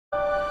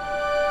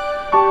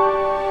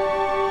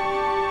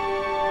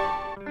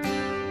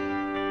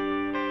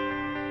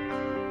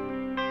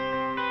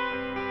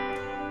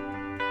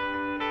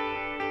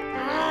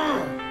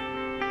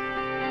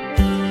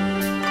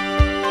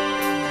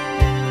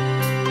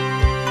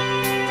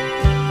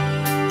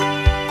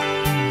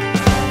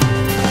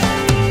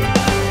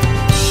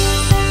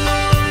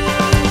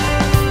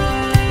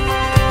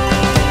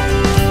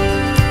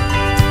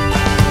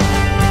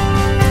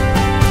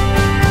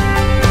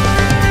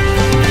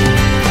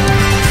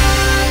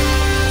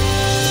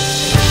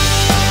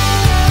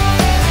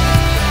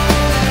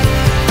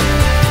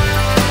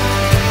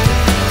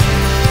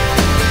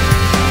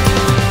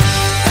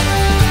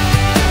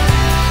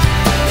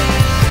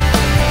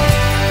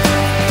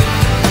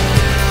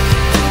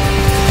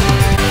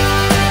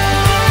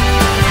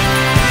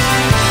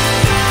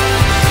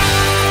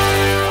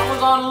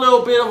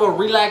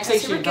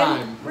relaxation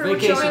time.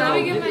 Vacation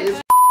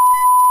mode.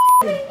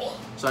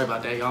 Sorry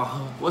about that,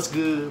 y'all. What's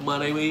good? My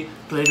name is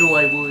Play the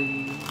White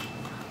Boy.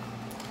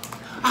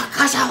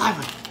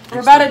 We're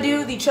about to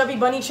do the Chubby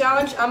Bunny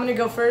Challenge. I'm gonna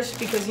go first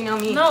because you know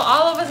me. No,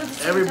 all of us at the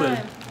same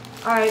time.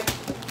 Alright.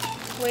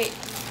 Wait.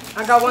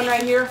 I got one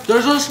right here.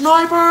 There's a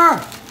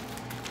sniper!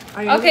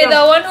 Okay,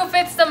 the one who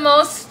fits the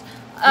most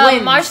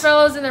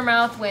marshmallows in their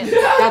mouth wins.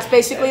 That's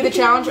basically the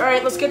challenge.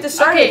 Alright, let's get this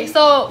started. Okay,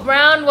 so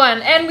round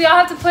one. And we all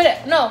have to put it,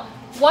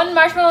 one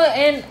marshmallow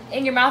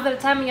in your mouth at a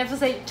time and you have to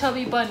say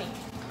Chubby Bunny.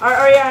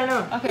 Oh yeah, I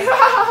know. Okay.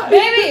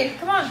 Baby,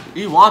 come on.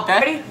 You want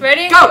that?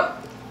 Ready? Go!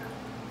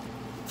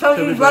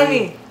 Chubby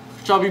Bunny.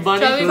 Chubby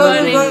Bunny. Chubby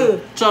Bunny.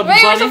 Chubby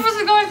Wait, Bunny. you're supposed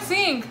to go in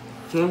sync.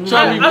 Chubby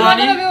I'm not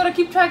Bunny. gonna be able to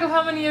keep track of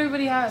how many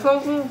everybody has.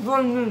 Chubby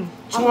Bunny.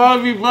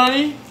 Chubby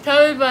Bunny.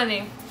 Chubby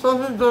Bunny.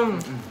 Chubby Bunny.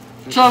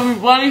 Chubby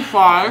Bunny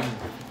 5.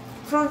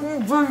 Chubby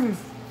Bunny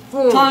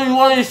 4. Chubby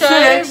Bunny 6.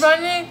 Chubby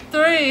Bunny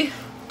 3.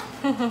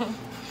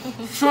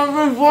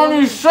 Chubby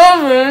Bunny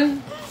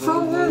 7.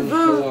 Chubby Bunny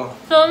 7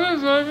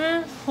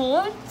 Bunny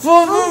 4.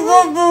 Chubby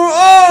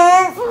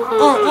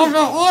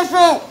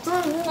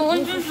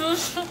Bunny 8.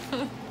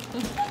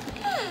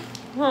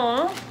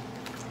 Huh?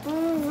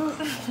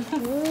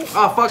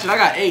 Oh fuck it, I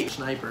got 8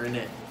 sniper in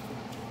it.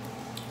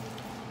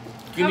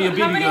 Give me a BB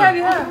gun. How many have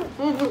you had?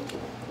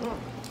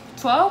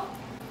 12?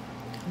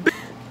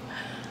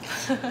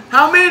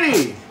 How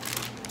many?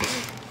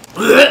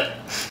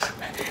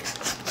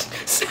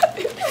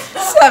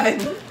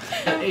 7.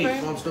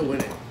 8, so I'm still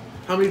winning.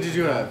 How many did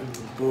you have?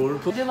 4.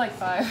 I did like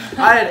 5.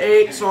 I had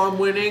 8, so I'm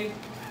winning.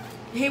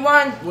 He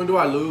won. When do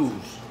I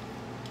lose?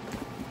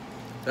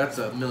 That's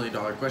 $1 million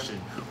question.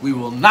 We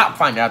will not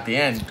find out at the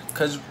end,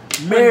 because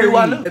when do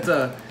I lose? It's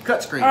a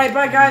cut screen. Alright,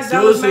 bye guys.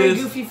 That was Mary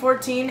Goofy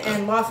 14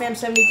 and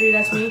LawFam73.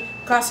 That's me.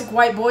 Classic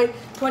white boy.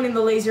 Pointing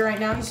the laser right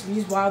now.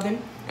 He's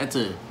wildin'. It's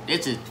a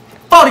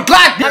 40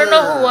 Glock. I don't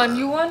know who won.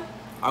 You won?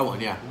 I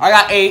won, yeah. I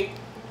got 8.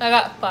 I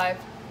got 5.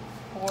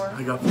 4.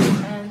 I got 4.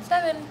 And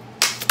 7.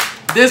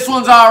 This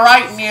one's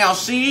alright now,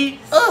 see?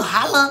 Oh,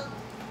 holla.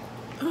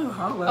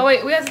 Oh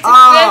wait, we have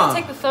to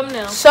take the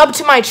thumbnail. Sub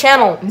to my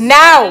channel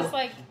now.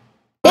 Like,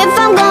 if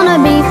I'm gonna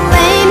be